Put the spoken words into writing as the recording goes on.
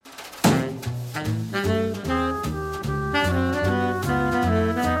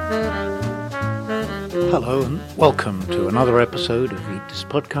Hello and welcome to another episode of Eat This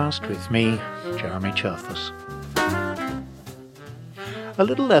Podcast with me, Jeremy Cherfas. A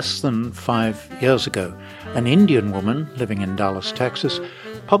little less than 5 years ago, an Indian woman living in Dallas, Texas,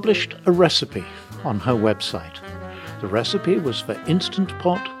 published a recipe on her website. The recipe was for Instant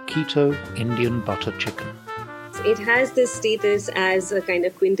Pot Keto Indian Butter Chicken. It has this status as a kind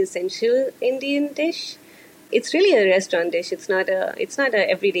of quintessential Indian dish. It's really a restaurant dish. It's not a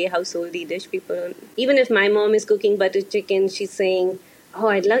everyday householdy dish. People, even if my mom is cooking butter chicken, she's saying, "Oh,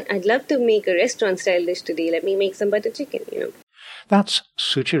 I'd love to make a restaurant style dish today. Let me make some butter chicken." That's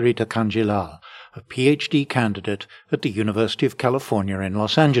Sucharita Kanjilal, a PhD candidate at the University of California in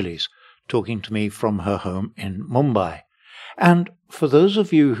Los Angeles, talking to me from her home in Mumbai. And for those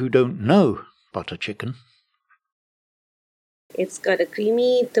of you who don't know butter chicken, it's got a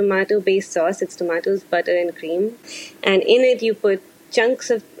creamy tomato-based sauce. It's tomatoes, butter, and cream. And in it, you put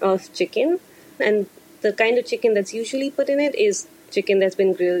chunks of chicken. And the kind of chicken that's usually put in it is chicken that's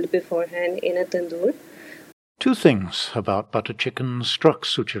been grilled beforehand in a tandoor. Two things about butter chicken struck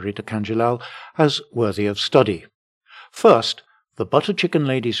Sucharita Kanjilal as worthy of study. First, the butter chicken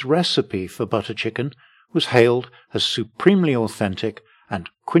lady's recipe for butter chicken was hailed as supremely authentic and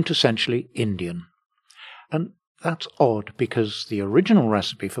quintessentially Indian. And that's odd because the original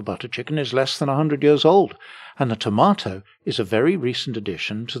recipe for butter chicken is less than 100 years old, and the tomato is a very recent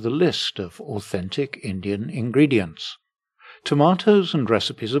addition to the list of authentic Indian ingredients. Tomatoes and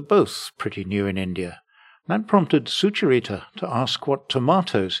recipes are both pretty new in India. That prompted Sucharita to ask what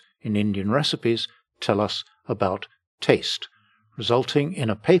tomatoes in Indian recipes tell us about taste, resulting in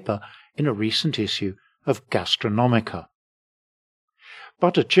a paper in a recent issue of Gastronomica.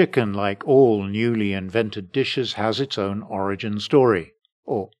 Butter chicken, like all newly invented dishes, has its own origin story,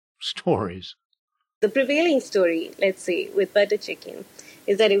 or stories. The prevailing story, let's say, with butter chicken,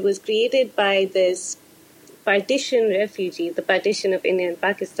 is that it was created by this partition refugee, the partition of India and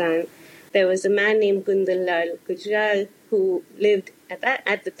Pakistan. There was a man named Kundan Lal Gujral who lived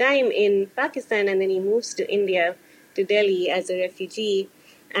at the time in Pakistan, and then he moves to India, to Delhi as a refugee,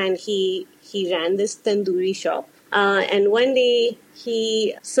 and he ran this tandoori shop. And one day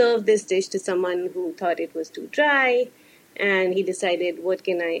he served this dish to someone who thought it was too dry, and he decided,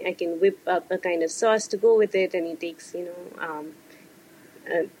 I can whip up a kind of sauce to go with it, and he takes,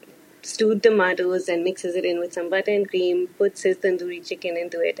 stewed tomatoes and mixes it in with some butter and cream, puts his tandoori chicken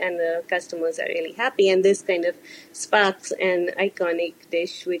into it, and the customers are really happy. And this kind of sparks an iconic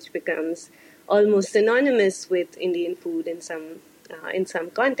dish which becomes almost synonymous with Indian food in some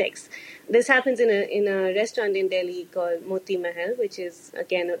context. This happens in a restaurant in Delhi called Moti Mahal, which is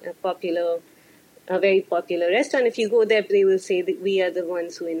again a very popular restaurant. If you go there, they will say that we are the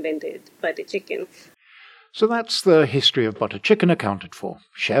ones who invented butter chicken. So that's the history of butter chicken accounted for.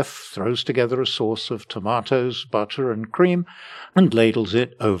 Chef throws together a sauce of tomatoes, butter, and cream and ladles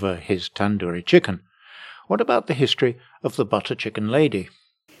it over his tandoori chicken. What about the history of the butter chicken lady?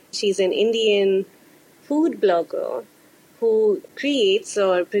 She's an Indian food blogger who creates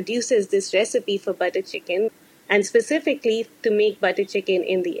or produces this recipe for butter chicken, and specifically to make butter chicken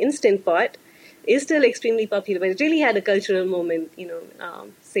in the Instant Pot is still extremely popular, but it really had a cultural moment,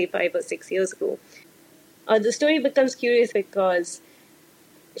 say 5 or 6 years ago. The story becomes curious because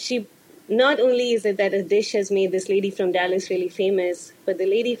she, not only is it that a dish has made this lady from Dallas really famous, but the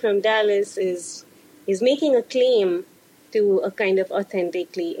lady from Dallas is making a claim to a kind of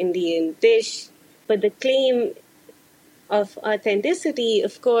authentically Indian dish. But the claim of authenticity,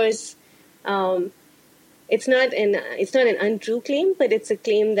 of course, it's not an untrue claim, but it's a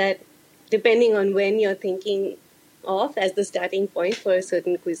claim that, depending on when you're thinking of as the starting point for a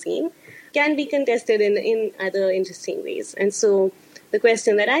certain cuisine, can be contested in other interesting ways. And so the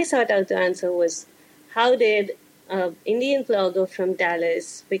question that I sought out to answer was, how did an Indian blogger from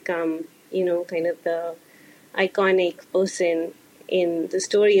Dallas become, kind of the iconic person in the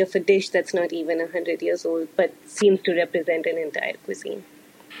story of a dish that's not even 100 years old, but seems to represent an entire cuisine?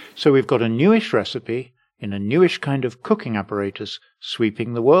 So we've got a newish recipe in a newish kind of cooking apparatus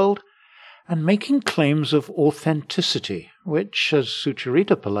sweeping the world and making claims of authenticity, which, as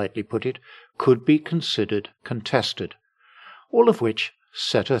Sucharita politely put it, could be considered contested, all of which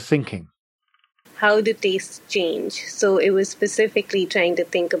set her thinking. How do tastes change? So it was specifically trying to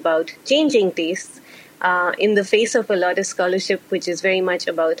think about changing tastes in the face of a lot of scholarship, which is very much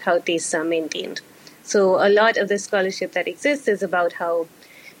about how tastes are maintained. So a lot of the scholarship that exists is about how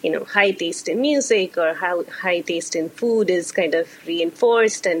high taste in music or how high taste in food is kind of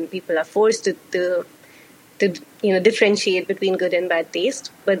reinforced, and people are forced to differentiate between good and bad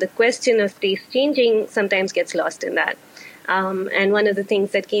taste. But the question of taste changing sometimes gets lost in that. And one of the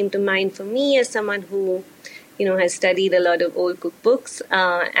things that came to mind for me as someone who, has studied a lot of old cookbooks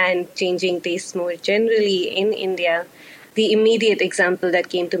and changing tastes more generally in India, the immediate example that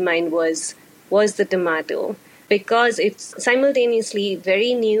came to mind was the tomato, because it's simultaneously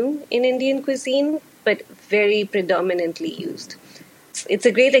very new in Indian cuisine, but very predominantly used. It's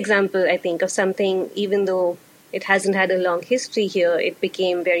a great example, I think, of something, even though it hasn't had a long history here, it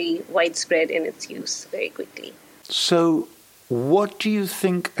became very widespread in its use very quickly. So, what do you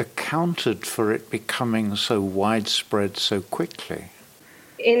think accounted for it becoming so widespread so quickly?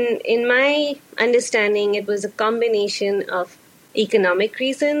 In my understanding, it was a combination of economic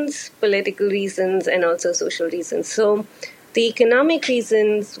reasons, political reasons, and also social reasons. So the economic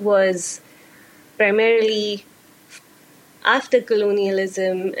reasons was primarily after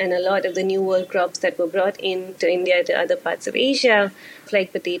colonialism and a lot of the New World crops that were brought into India to other parts of Asia,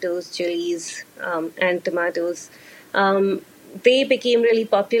 like potatoes, chilies, and tomatoes. They became really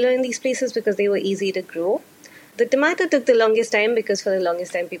popular in these places because they were easy to grow. The tomato took the longest time because for the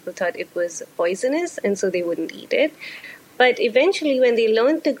longest time people thought it was poisonous and so they wouldn't eat it. But eventually when they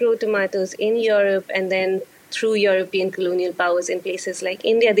learned to grow tomatoes in Europe and then through European colonial powers in places like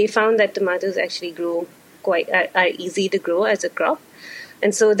India, they found that tomatoes actually are easy to grow as a crop.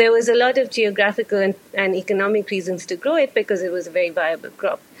 And so there was a lot of geographical and economic reasons to grow it because it was a very viable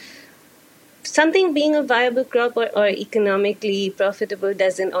crop. Something being a viable crop or economically profitable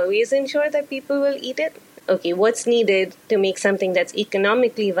doesn't always ensure that people will eat it. Okay, what's needed to make something that's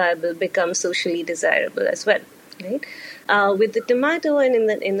economically viable become socially desirable as well, right? With the tomato and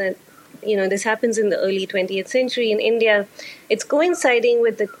in the this happens in the early 20th century in India, it's coinciding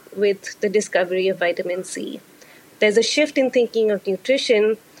with the discovery of vitamin C. There's a shift in thinking of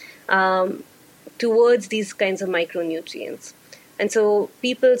nutrition towards these kinds of micronutrients. And so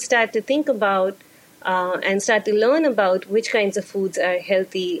people start to think about and start to learn about which kinds of foods are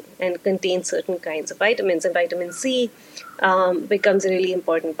healthy and contain certain kinds of vitamins. And vitamin C becomes a really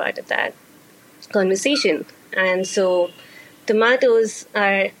important part of that conversation. And so tomatoes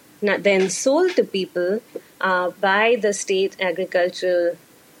are not then sold to people by the state agricultural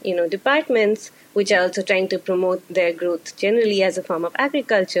departments, which are also trying to promote their growth generally as a form of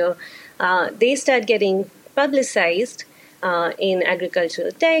agriculture. They start getting publicized in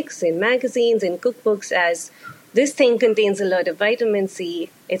agricultural texts, in magazines, in cookbooks as this thing contains a lot of vitamin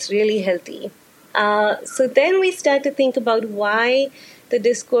C, it's really healthy. So then we start to think about why the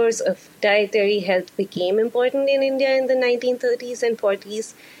discourse of dietary health became important in India in the 1930s and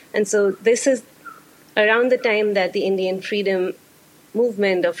 40s. And so this is around the time that the Indian freedom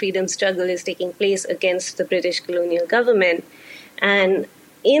movement or freedom struggle is taking place against the British colonial government. And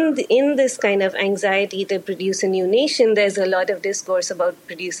in this kind of anxiety to produce a new nation, there's a lot of discourse about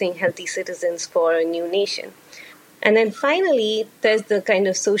producing healthy citizens for a new nation. And then finally, there's the kind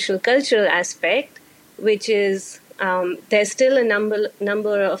of social cultural aspect, which is there's still a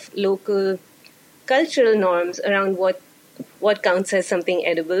number of local cultural norms around what counts as something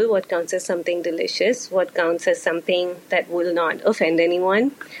edible, what counts as something delicious, what counts as something that will not offend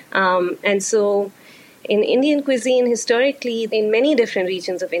anyone. And so in Indian cuisine, historically, in many different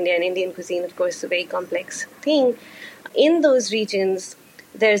regions of India, and Indian cuisine, of course, is a very complex thing, in those regions,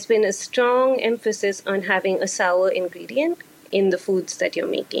 there's been a strong emphasis on having a sour ingredient in the foods that you're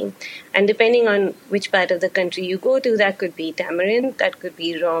making. And depending on which part of the country you go to, that could be tamarind, that could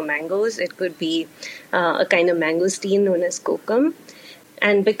be raw mangoes, it could be a kind of mangosteen known as kokum.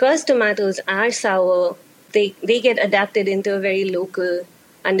 And because tomatoes are sour, they get adapted into a very local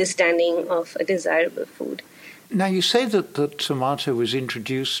understanding of a desirable food. Now, you say that the tomato was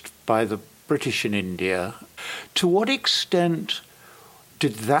introduced by the British in India. To what extent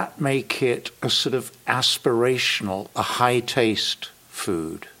did that make it a sort of aspirational, a high-taste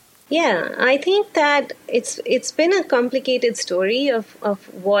food? Yeah, I think that it's been a complicated story of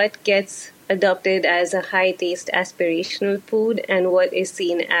what gets adopted as a high-taste aspirational food and what is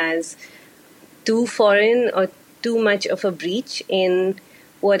seen as too foreign or too much of a breach in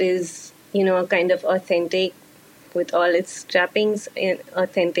what is, a kind of authentic, with all its trappings, and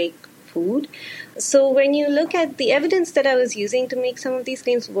authentic food. So when you look at the evidence that I was using to make some of these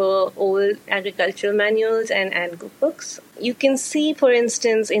claims were old agricultural manuals and cookbooks. You can see, for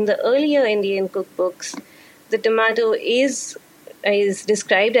instance, in the earlier Indian cookbooks, the tomato is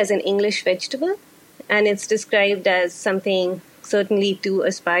described as an English vegetable, and it's described as something certainly to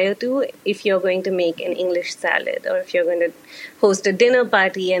aspire to if you're going to make an English salad or if you're going to host a dinner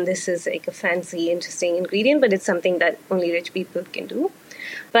party and this is like a fancy, interesting ingredient, but it's something that only rich people can do.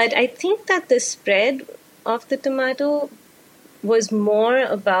 But I think that the spread of the tomato was more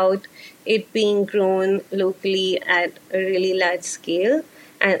about it being grown locally at a really large scale,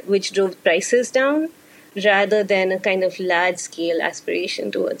 which drove prices down, rather than a kind of large-scale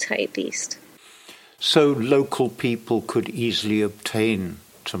aspiration towards high taste. So local people could easily obtain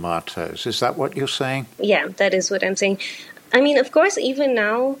tomatoes. Is that what you're saying? Yeah, that is what I'm saying. I mean, of course, even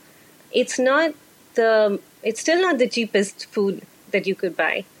now, it's still not the cheapest food that you could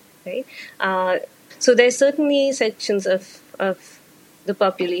buy, right? So there's certainly sections of the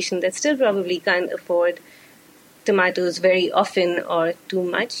population that still probably can't afford tomatoes very often or too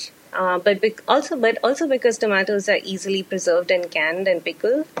much. But also because tomatoes are easily preserved and canned and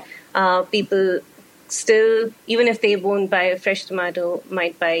pickled, people still, even if they won't buy a fresh tomato,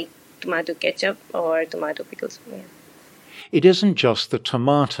 might buy tomato ketchup or tomato pickles. Yeah. It isn't just the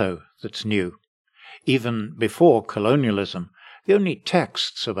tomato that's new. Even before colonialism, the only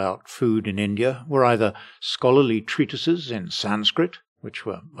texts about food in India were either scholarly treatises in Sanskrit, which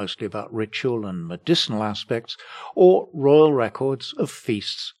were mostly about ritual and medicinal aspects, or royal records of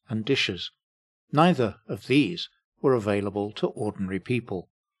feasts and dishes. Neither of these were available to ordinary people.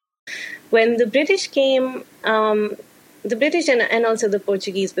 When the British came, the British and also the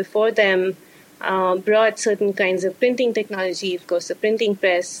Portuguese before them brought certain kinds of printing technology, of course, the printing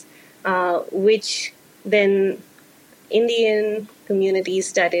press, which then Indian communities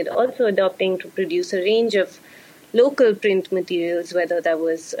started also adopting to produce a range of local print materials, whether that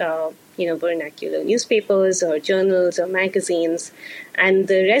was vernacular newspapers or journals or magazines, and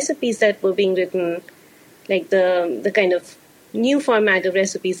the recipes that were being written, like the kind of new format of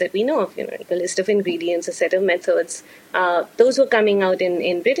recipes that we know of, like a list of ingredients, a set of methods, those were coming out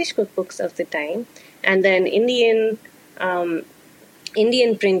in British cookbooks of the time, and then Indian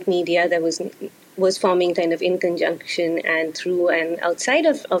print media that was forming kind of in conjunction and through and outside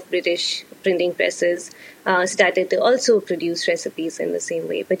of British printing presses started to also produce recipes in the same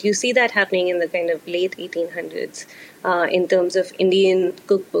way. But you see that happening in the kind of late 1800s in terms of Indian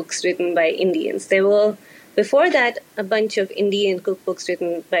cookbooks written by Indians. There were, before that, a bunch of Indian cookbooks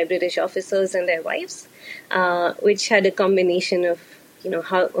written by British officers and their wives, which had a combination of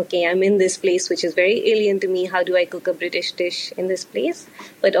I'm in this place which is very alien to me. How do I cook a British dish in this place?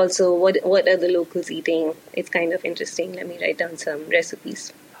 But also, what are the locals eating? It's kind of interesting. Let me write down some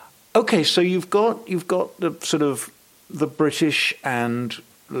recipes. Okay, so you've got the sort of the British and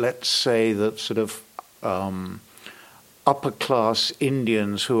let's say that sort of upper class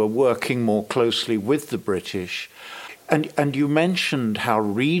Indians who are working more closely with the British, and you mentioned how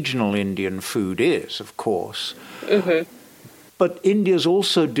regional Indian food is, of course. Mm-hmm. But India's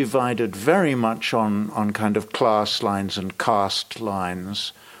also divided very much on kind of class lines and caste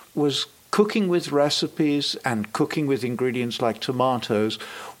lines. Was cooking with recipes and cooking with ingredients like tomatoes,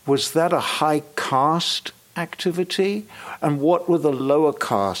 was that a high caste activity? And what were the lower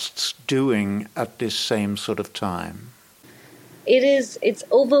castes doing at this same sort of time? It's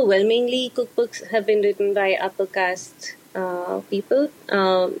overwhelmingly, cookbooks have been written by upper caste people,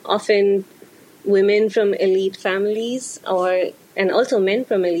 often women from elite families and also men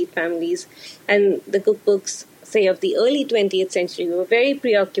from elite families. And the cookbooks, say, of the early 20th century were very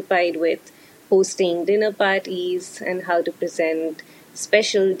preoccupied with hosting dinner parties and how to present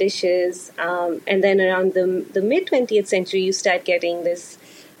special dishes. And then around the mid-20th century, you start getting these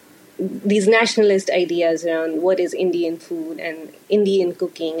nationalist ideas around what is Indian food and Indian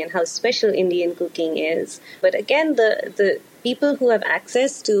cooking and how special Indian cooking is. But again, the people who have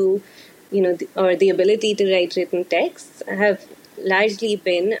access to or the ability to write written texts have largely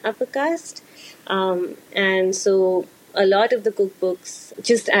been upper caste. And so a lot of the cookbooks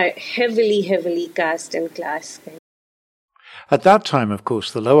just are heavily caste and class. At that time, of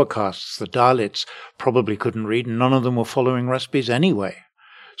course, the lower castes, the Dalits, probably couldn't read, and none of them were following recipes anyway.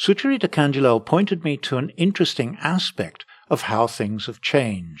 Sucharita Kanjilal pointed me to an interesting aspect of how things have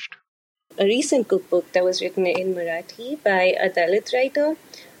changed. A recent cookbook that was written in Marathi by a Dalit writer,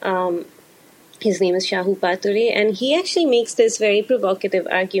 his name is Shahu Pature, and he actually makes this very provocative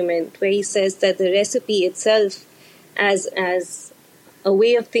argument where he says that the recipe itself, as a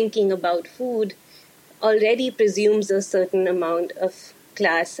way of thinking about food, already presumes a certain amount of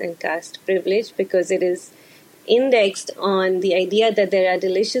class and caste privilege because it is indexed on the idea that there are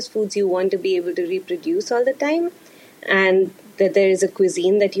delicious foods you want to be able to reproduce all the time, and that there is a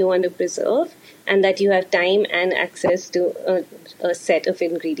cuisine that you want to preserve, and that you have time and access to a set of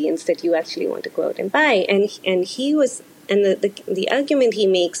ingredients that you actually want to go out and buy. And the argument he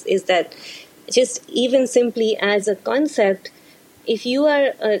makes is that just even simply as a concept, if you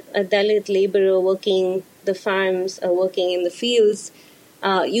are a Dalit laborer working the farms or working in the fields,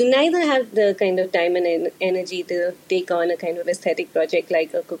 you neither have the kind of time and energy to take on a kind of aesthetic project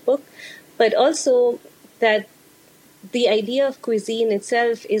like a cookbook, but also that the idea of cuisine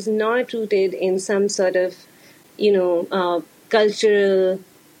itself is not rooted in some sort of, cultural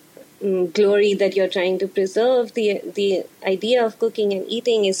glory that you're trying to preserve. The idea of cooking and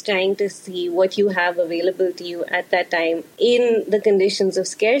eating is trying to see what you have available to you at that time in the conditions of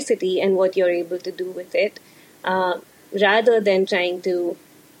scarcity and what you're able to do with it, rather than trying to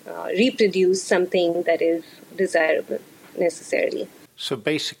reproduce something that is desirable necessarily. So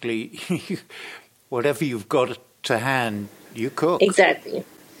basically, whatever you've got to hand, you cook. Exactly.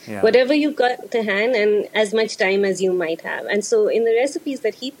 Yeah. Whatever you got to hand and as much time as you might have. And so in the recipes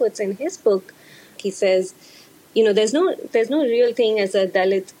that he puts in his book, he says, there's no real thing as a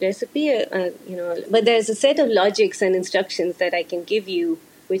Dalit recipe, but there's a set of logics and instructions that I can give you,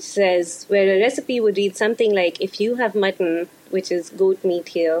 which says, where a recipe would read something like, if you have mutton, which is goat meat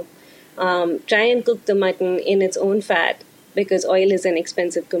here, try and cook the mutton in its own fat, because oil is an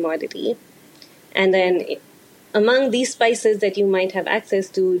expensive commodity. And then among these spices that you might have access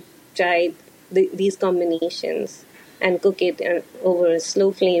to, try these combinations and cook it over a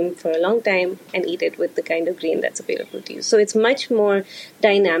slow flame for a long time and eat it with the kind of grain that's available to you. So it's much more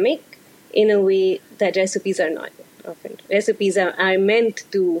dynamic in a way that recipes are not often. Recipes are meant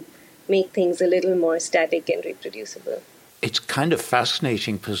to make things a little more static and reproducible. It's kind of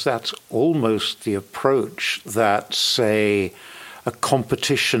fascinating because that's almost the approach that, say, a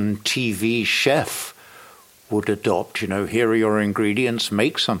competition TV chef would adopt. Here are your ingredients,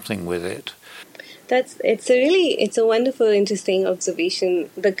 make something with it. It's a wonderful, interesting observation.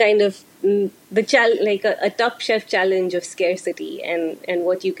 The kind of like a Top Chef challenge of scarcity and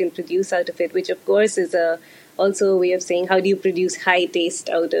what you can produce out of it, which of course is also a way of saying how do you produce high taste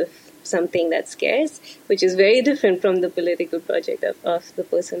out of something that's scarce, which is very different from the political project of the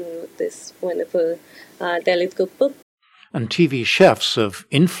person who wrote this wonderful Dalit cookbook. And TV chefs have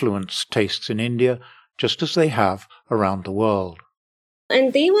influenced tastes in India just as they have around the world.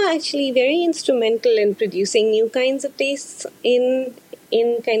 And they were actually very instrumental in producing new kinds of tastes in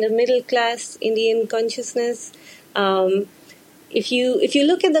kind of middle class Indian consciousness. If you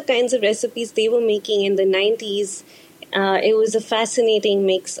look at the kinds of recipes they were making in the 90s, it was a fascinating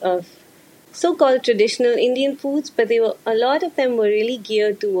mix of so-called traditional Indian foods, but a lot of them were really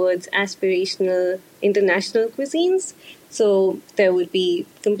geared towards aspirational international cuisines. So there would be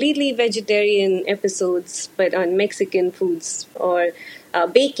completely vegetarian episodes, but on Mexican foods, or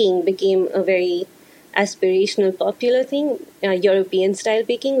baking became a very aspirational, popular thing. European-style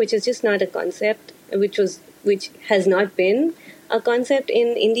baking, which is just not a concept, which has not been a concept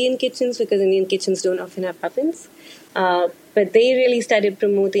in Indian kitchens because Indian kitchens don't often have ovens. But they really started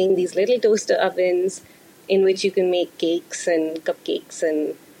promoting these little toaster ovens in which you can make cakes and cupcakes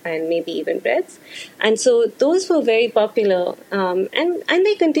and maybe even breads. And so those were very popular, and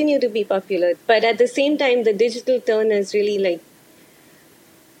they continue to be popular. But at the same time, the digital turn has really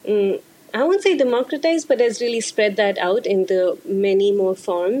I won't say democratized, but has really spread that out into many more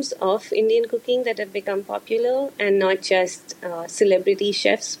forms of Indian cooking that have become popular, and not just celebrity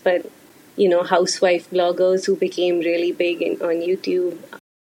chefs, but housewife bloggers who became really big on YouTube.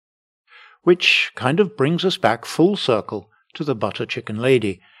 Which kind of brings us back full circle to the butter chicken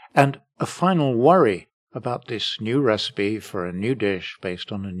lady, and a final worry about this new recipe for a new dish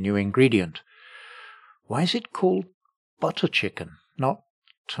based on a new ingredient. Why is it called butter chicken, not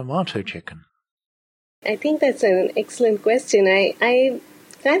tomato chicken? I think that's an excellent question. I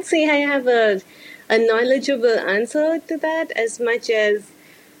can't say I have a knowledgeable answer to that, as much as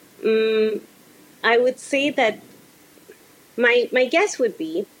I would say that my guess would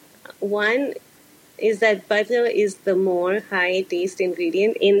be, one, is that butter is the more high-taste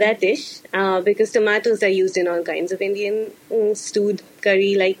ingredient in that dish, because tomatoes are used in all kinds of Indian stewed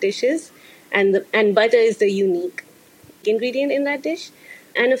curry-like dishes, and butter is the unique ingredient in that dish.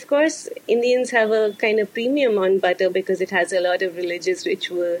 And of course, Indians have a kind of premium on butter because it has a lot of religious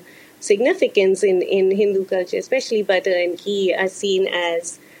ritual significance in Hindu culture, especially butter and ghee are seen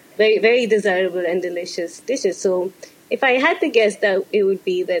as very, very desirable and delicious dishes. So if I had to guess, that it would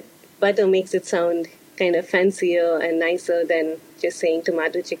be that butter makes it sound kind of fancier and nicer than just saying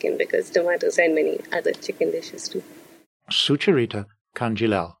tomato chicken, because tomatoes are in many other chicken dishes too. Sucharita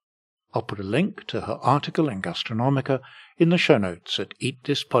Kanjilal. I'll put a link to her article in Gastronomica in the show notes at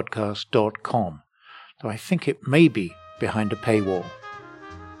eatthispodcast.com, though I think it may be behind a paywall.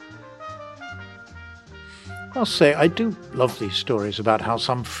 I'll say I do love these stories about how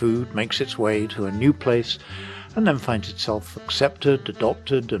some food makes its way to a new place and then finds itself accepted,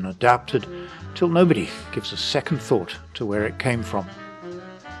 adopted and adapted till nobody gives a second thought to where it came from.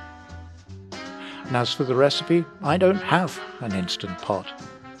 And as for the recipe, I don't have an Instant Pot.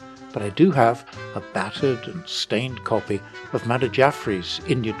 But I do have a battered and stained copy of Madhur Jaffrey's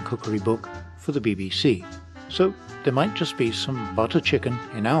Indian cookery book for the BBC. So there might just be some butter chicken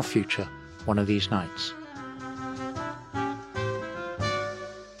in our future one of these nights.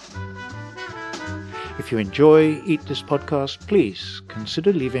 If you enjoy Eat This Podcast, please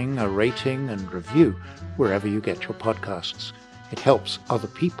consider leaving a rating and review wherever you get your podcasts. It helps other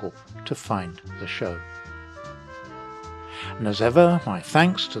people to find the show. And as ever, my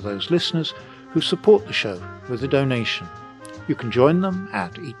thanks to those listeners who support the show with a donation. You can join them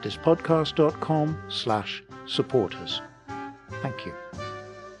at eatthispodcast.com/supporters. Thank you.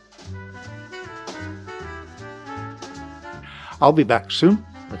 I'll be back soon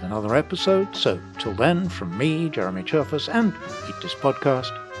with another episode, so till then, from me, Jeremy Cherfas, and Eat This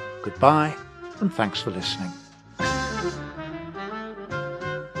Podcast, goodbye and thanks for listening.